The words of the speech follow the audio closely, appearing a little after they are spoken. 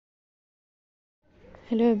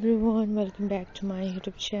Hello everyone, welcome back to my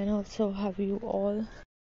YouTube channel. So how are you all?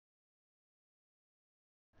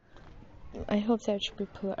 I hope that you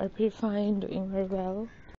people are pretty fine, doing very well.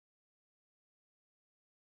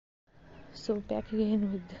 So back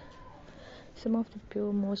again with some of the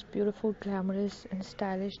most beautiful, glamorous and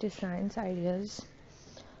stylish designs ideas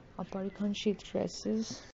of bodycon sheath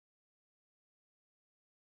dresses.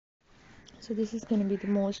 So this is going to be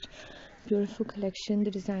the most beautiful collection.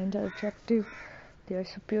 The designs are attractive, they are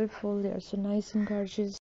so beautiful, they are so nice and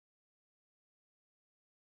gorgeous.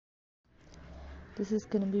 This is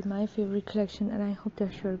going to be my favorite collection and I hope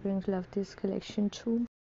that you're going to love this collection too.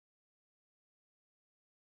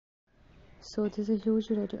 So there's a huge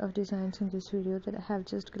variety of designs in this video that I have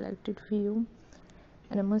just collected for you,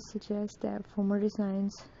 and I must suggest that for more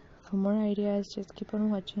designs, for more ideas, just keep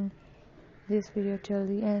on watching this video till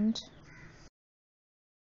the end.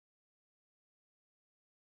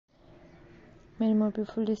 Many more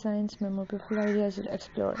beautiful designs, many more beautiful ideas to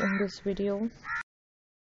explore in this video,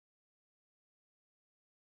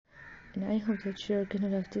 and I hope that you're gonna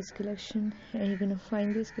love this collection and you're gonna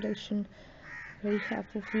find this collection very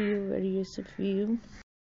helpful for you, very useful for you.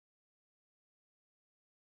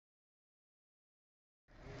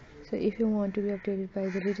 So if you want to be updated by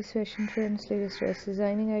the latest fashion trends, latest dress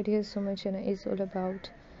designing ideas, so my channel is all about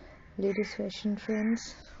latest fashion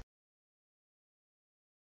trends.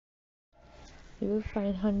 You will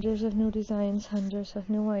find hundreds of new designs, hundreds of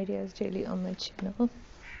new ideas daily on my channel,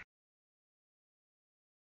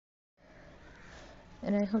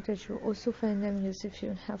 and I hope that you also find them useful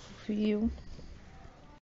and helpful for you.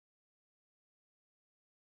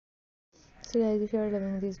 So guys, if you are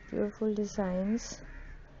loving these beautiful designs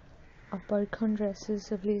of bodycon dresses,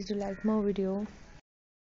 so please do like my video,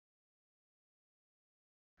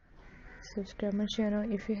 subscribe my channel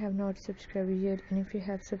if you have not subscribed yet, and if you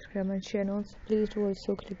have subscribed my channel, so please do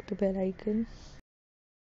also click the bell icon.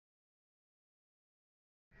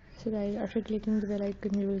 So guys, after clicking the bell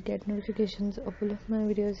icon, you will get notifications of all of my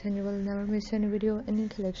videos and you will never miss any video, any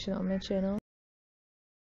collection on my channel.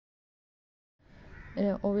 And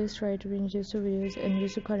I always try to bring useful videos and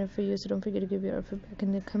useful content for you, so don't forget to give your feedback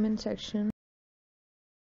in the comment section.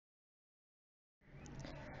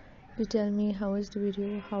 Please tell me how is the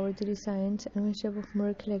video, how are the designs, and which type of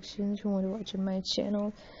more collections you want to watch on my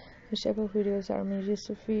channel, which type of videos are more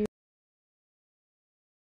useful for you.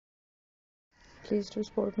 Please do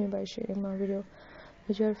support me by sharing my video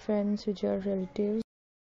with your friends, with your relatives.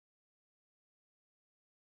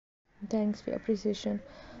 Thanks for your appreciation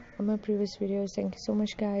on my previous videos. Thank you so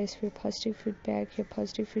much guys for your positive feedback. Your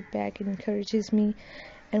positive feedback encourages me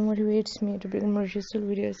and motivates me to bring more useful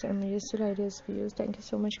videos and more useful ideas for you. Thank you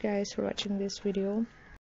so much guys for watching this video.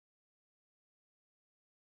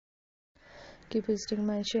 Keep visiting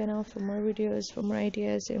my channel for more videos, for more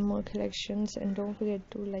ideas and more collections, and don't forget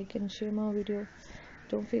to like and share my video.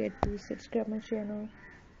 Don't forget to subscribe my channel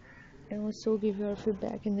and also give your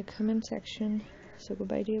feedback in the comment section. So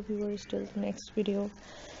goodbye dear viewers, till the next video.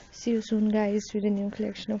 See you soon guys with a new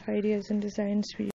collection of ideas and designs for you.